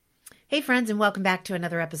Hey friends, and welcome back to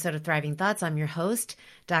another episode of Thriving Thoughts. I'm your host,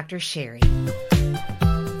 Dr. Sherry.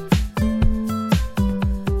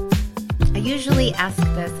 I usually ask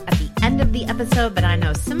this at the end of the episode, but I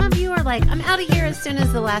know some of you are like, I'm out of here as soon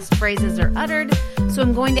as the last phrases are uttered. So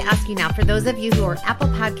I'm going to ask you now, for those of you who are Apple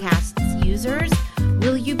Podcasts users,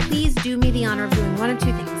 will you please do me the honor of doing one of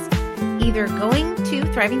two things? Either going to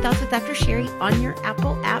Thriving Thoughts with Dr. Sherry on your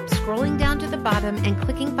Apple app, scrolling down to the bottom and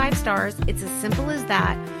clicking 5 stars. It's as simple as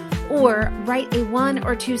that. Or write a 1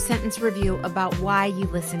 or 2 sentence review about why you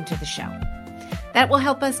listen to the show. That will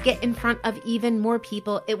help us get in front of even more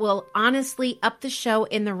people. It will honestly up the show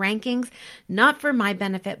in the rankings, not for my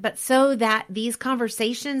benefit, but so that these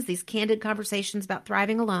conversations, these candid conversations about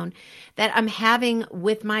thriving alone that I'm having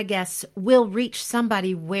with my guests will reach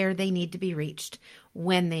somebody where they need to be reached,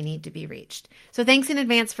 when they need to be reached. So thanks in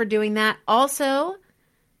advance for doing that. Also,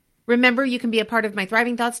 remember, you can be a part of my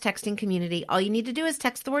Thriving Thoughts texting community. All you need to do is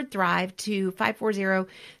text the word THRIVE to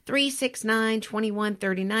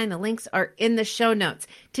 540-369-2139. The links are in the show notes.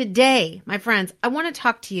 Today, my friends, I want to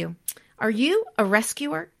talk to you. Are you a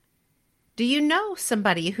rescuer? Do you know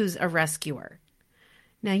somebody who's a rescuer?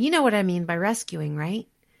 Now, you know what I mean by rescuing, right?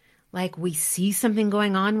 Like we see something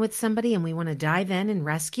going on with somebody and we want to dive in and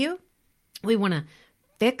rescue. We want to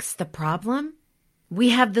fix the problem.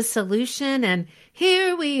 We have the solution, and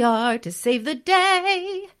here we are to save the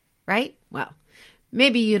day, right? Well,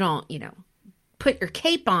 maybe you don't, put your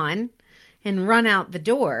cape on and run out the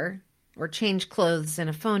door or change clothes in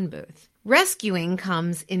a phone booth. Rescuing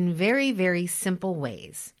comes in very, very simple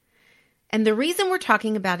ways. And the reason we're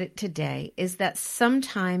talking about it today is that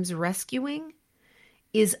sometimes rescuing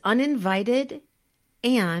is uninvited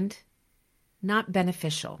and not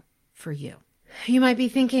beneficial for you. You might be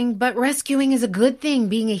thinking, but rescuing is a good thing.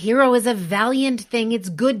 Being a hero is a valiant thing. It's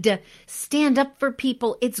good to stand up for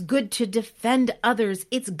people. It's good to defend others.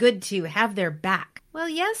 It's good to have their back. Well,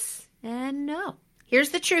 yes and no.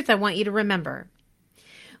 Here's the truth I want you to remember.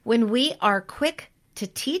 When we are quick to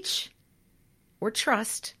teach or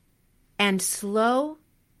trust and slow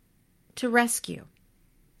to rescue,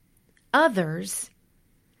 others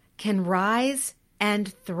can rise and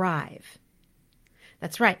thrive.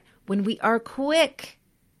 That's right. When we are quick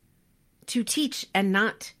to teach and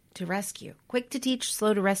not to rescue, quick to teach,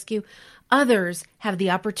 slow to rescue, others have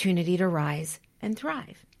the opportunity to rise and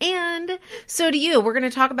thrive. And so do you. We're going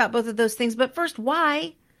to talk about both of those things. But first,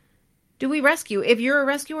 why do we rescue? If you're a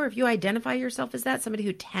rescuer, if you identify yourself as that, somebody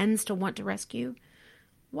who tends to want to rescue,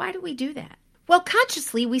 why do we do that? Well,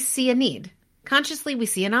 consciously, we see a need. Consciously, we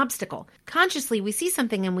see an obstacle. Consciously, we see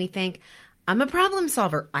something and we think, I'm a problem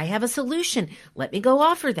solver. I have a solution. Let me go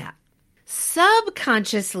offer that.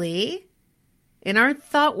 Subconsciously, in our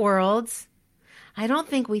thought worlds, I don't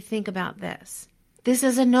think we think about this. This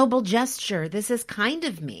is a noble gesture. This is kind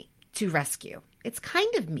of me to rescue. It's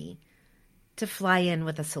kind of me to fly in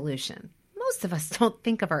with a solution. Most of us don't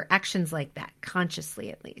think of our actions like that, consciously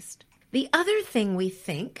at least. The other thing we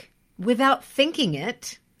think, without thinking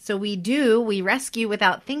it, so we rescue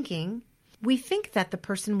without thinking, we think that the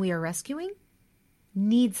person we are rescuing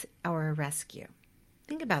needs our rescue.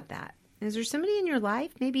 Think about that. Is there somebody in your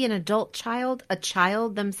life, maybe an adult child, a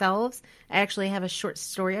child themselves? I actually have a short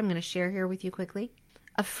story I'm going to share here with you quickly.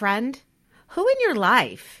 A friend. Who in your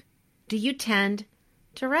life do you tend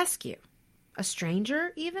to rescue? A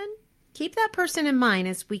stranger even? Keep that person in mind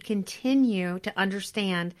as we continue to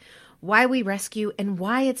understand why we rescue and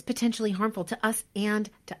why it's potentially harmful to us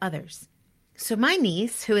and to others. So my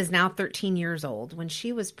niece, who is now 13 years old, when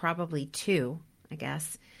she was probably 2, I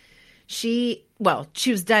guess, she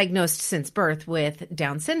was diagnosed since birth with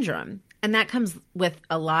Down syndrome. And that comes with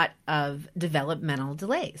a lot of developmental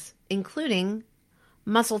delays, including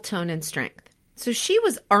muscle tone and strength. So she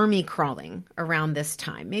was army crawling around this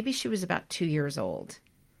time. Maybe she was about 2 years old.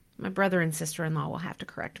 My brother and sister-in-law will have to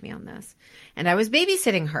correct me on this. And I was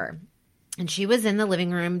babysitting her. And she was in the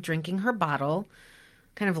living room drinking her bottle,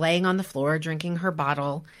 kind of laying on the floor, drinking her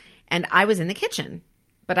bottle. And I was in the kitchen,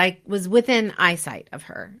 but I was within eyesight of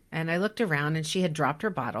her. And I looked around and she had dropped her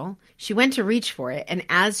bottle. She went to reach for it. And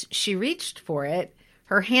as she reached for it,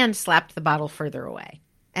 her hand slapped the bottle further away.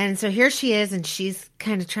 And so here she is, and she's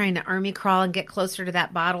kind of trying to army crawl and get closer to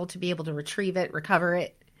that bottle to be able to retrieve it, recover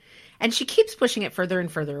it. And she keeps pushing it further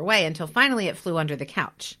and further away until finally it flew under the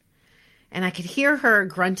couch. And I could hear her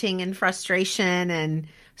grunting in frustration and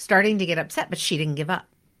starting to get upset, but she didn't give up.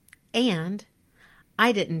 And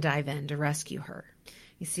I didn't dive in to rescue her.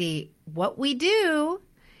 You see, what we do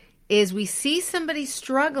is we see somebody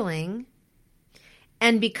struggling,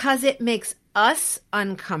 and because it makes us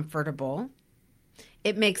uncomfortable,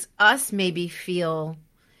 it makes us maybe feel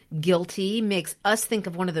guilty, makes us think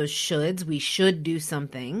of one of those shoulds. We should do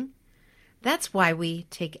something. That's why we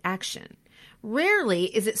take action. Rarely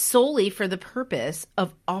is it solely for the purpose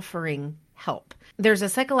of offering help. There's a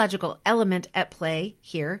psychological element at play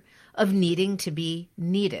here of needing to be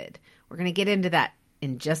needed. We're going to get into that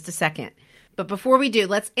in just a second. But before we do,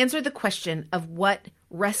 let's answer the question of what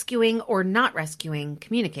rescuing or not rescuing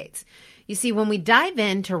communicates. You see, when we dive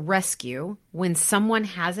into rescue, when someone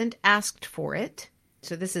hasn't asked for it,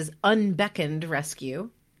 so this is unbeckoned rescue,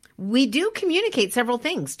 we do communicate several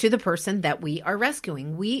things to the person that we are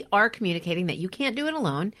rescuing. We are communicating that you can't do it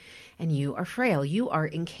alone and you are frail. You are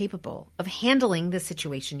incapable of handling the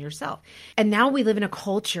situation yourself. And now we live in a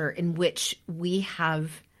culture in which we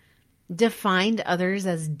have defined others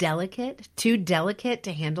as delicate, too delicate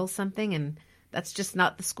to handle something. And that's just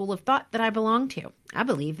not the school of thought that I belong to. I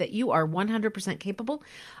believe that you are 100% capable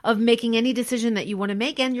of making any decision that you want to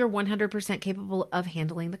make, and you're 100% capable of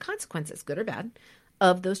handling the consequences, good or bad,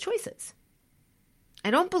 of those choices.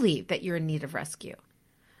 I don't believe that you're in need of rescue.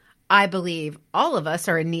 I believe all of us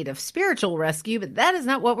are in need of spiritual rescue, but that is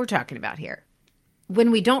not what we're talking about here.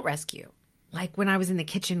 When we don't rescue, like when I was in the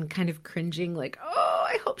kitchen kind of cringing, like, oh,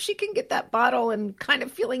 I hope she can get that bottle, and kind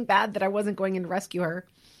of feeling bad that I wasn't going in to rescue her.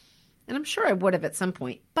 And I'm sure I would have at some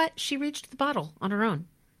point, but she reached the bottle on her own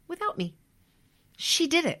without me. She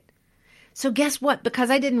did it. So guess what? Because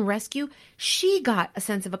I didn't rescue, she got a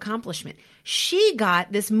sense of accomplishment. She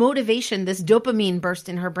got this motivation, this dopamine burst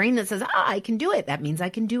in her brain that says, I can do it. That means I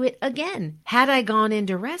can do it again. Had I gone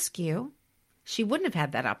into rescue, she wouldn't have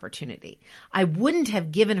had that opportunity. I wouldn't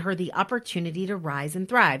have given her the opportunity to rise and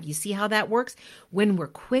thrive. You see how that works? When we're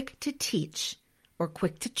quick to teach or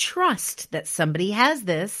quick to trust that somebody has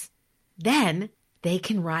this, then they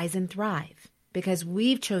can rise and thrive because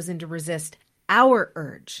we've chosen to resist our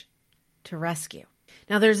urge to rescue.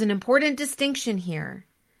 Now, there's an important distinction here.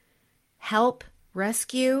 Help,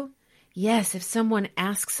 rescue. Yes, if someone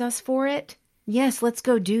asks us for it, yes, let's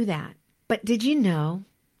go do that. But did you know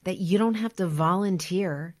that you don't have to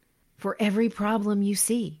volunteer for every problem you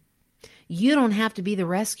see? You don't have to be the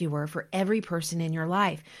rescuer for every person in your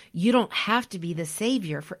life. You don't have to be the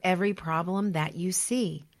savior for every problem that you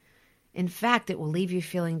see. In fact, it will leave you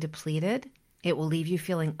feeling depleted. It will leave you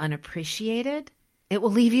feeling unappreciated. It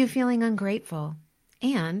will leave you feeling ungrateful.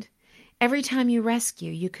 And every time you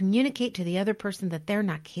rescue, you communicate to the other person that they're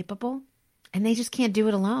not capable and they just can't do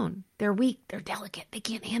it alone. They're weak. They're delicate. They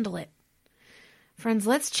can't handle it. Friends,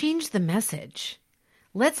 let's change the message.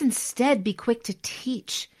 Let's instead be quick to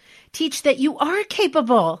teach. Teach that you are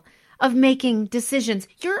capable of making decisions.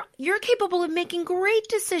 You're capable of making great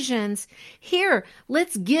decisions. Here,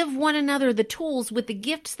 let's give one another the tools with the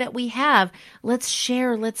gifts that we have. Let's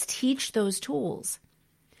share, let's teach those tools.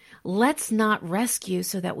 Let's not rescue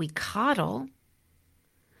so that we coddle.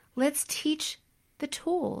 Let's teach the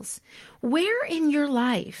tools. Where in your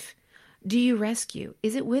life do you rescue?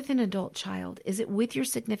 Is it with an adult child? Is it with your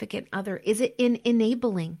significant other? Is it in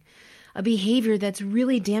enabling a behavior that's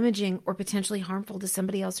really damaging or potentially harmful to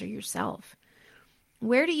somebody else or yourself?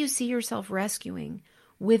 Where do you see yourself rescuing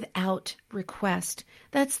without request?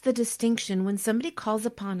 That's the distinction. When somebody calls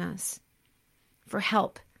upon us for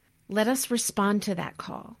help, let us respond to that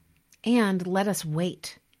call and let us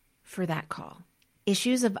wait for that call.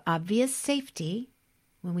 Issues of obvious safety,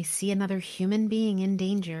 when we see another human being in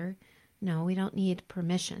danger, no, we don't need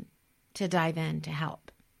permission to dive in to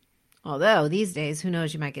help. Although these days, who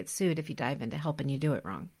knows, you might get sued if you dive in to help and you do it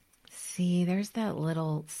wrong. See, there's that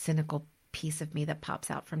little cynical piece of me that pops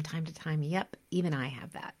out from time to time. Yep, even I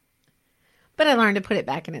have that. But I learned to put it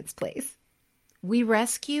back in its place. We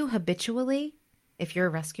rescue habitually, if you're a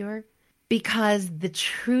rescuer, because the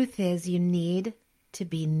truth is you need to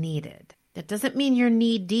be needed. That doesn't mean you're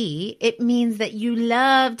needy. It means that you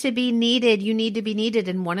love to be needed. You need to be needed.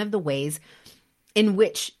 And one of the ways in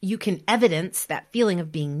which you can evidence that feeling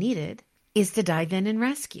of being needed is to dive in and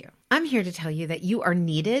rescue. I'm here to tell you that you are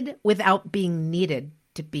needed without being needed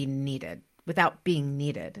to be needed, without being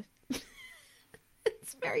needed.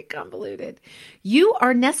 It's very convoluted. You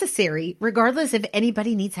are necessary regardless if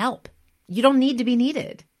anybody needs help. You don't need to be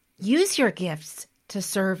needed. Use your gifts to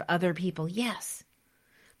serve other people, yes,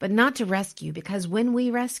 but not to rescue, because when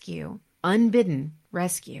we rescue, unbidden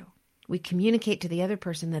rescue, we communicate to the other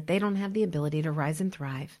person that they don't have the ability to rise and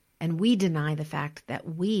thrive, and we deny the fact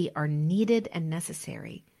that we are needed and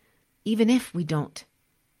necessary, even if we don't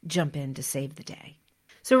jump in to save the day.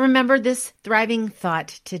 So remember this thriving thought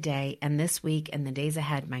today and this week and the days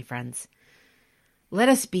ahead, my friends. Let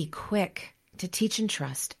us be quick to teach and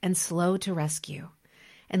trust and slow to rescue,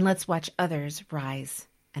 and let's watch others rise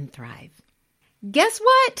and thrive. Guess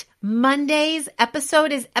what? Monday's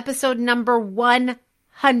episode is episode number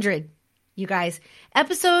 100. You guys,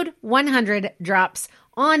 episode 100 drops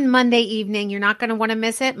on Monday evening. You're not going to want to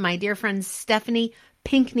miss it. My dear friend Stephanie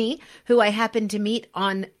Pinkney, who I happened to meet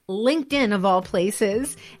on LinkedIn of all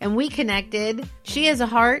places, and we connected. She has a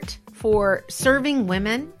heart for serving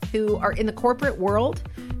women who are in the corporate world,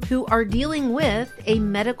 who are dealing with a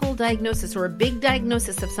medical diagnosis or a big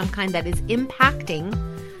diagnosis of some kind that is impacting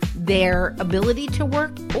their ability to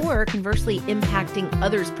work, or conversely impacting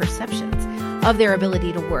others' perceptions of their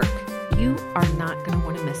ability to work. You are not going to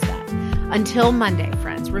want to miss that. Until Monday,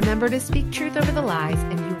 friends, remember to speak truth over the lies,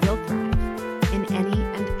 and you will thrive in any